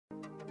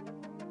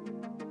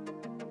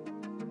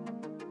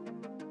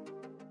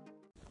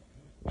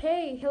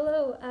Hey,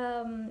 hello.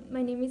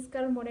 My name is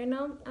Karol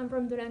Moreno. I'm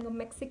from Durango,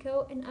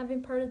 Mexico, and I've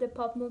been part of the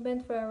pop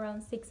movement for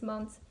around 6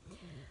 months.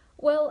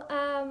 Well,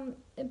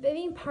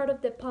 being part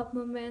of the pop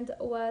movement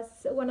was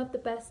one of the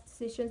best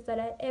decisions that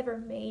I ever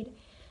made.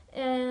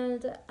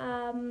 And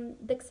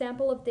the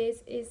example of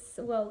this is,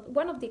 well,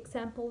 one of the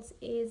examples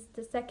is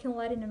the second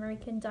Latin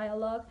American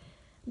dialogue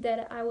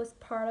that I was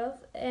part of.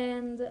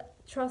 And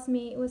trust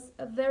me, it was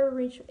a very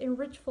rich,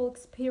 enrichful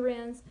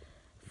experience,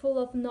 full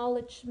of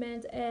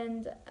knowledgement.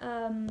 And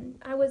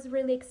I was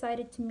really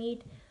excited to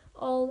meet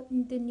all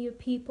the new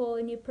people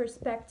and new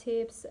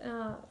perspectives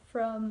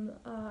from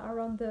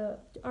around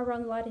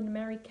Latin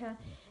America,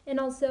 and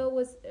also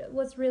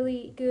was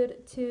really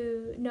good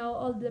to know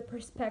all the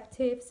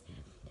perspectives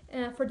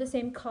for the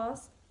same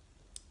cause.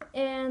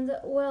 And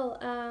well,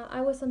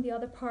 I was on the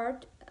other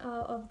part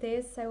of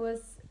this. I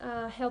was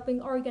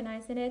helping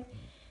organizing it,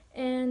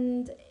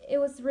 and it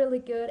was really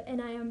good.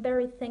 And I am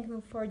very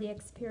thankful for the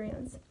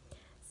experience.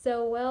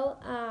 So well,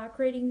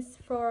 greetings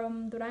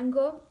from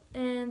Durango,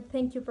 and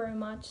thank you very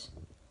much.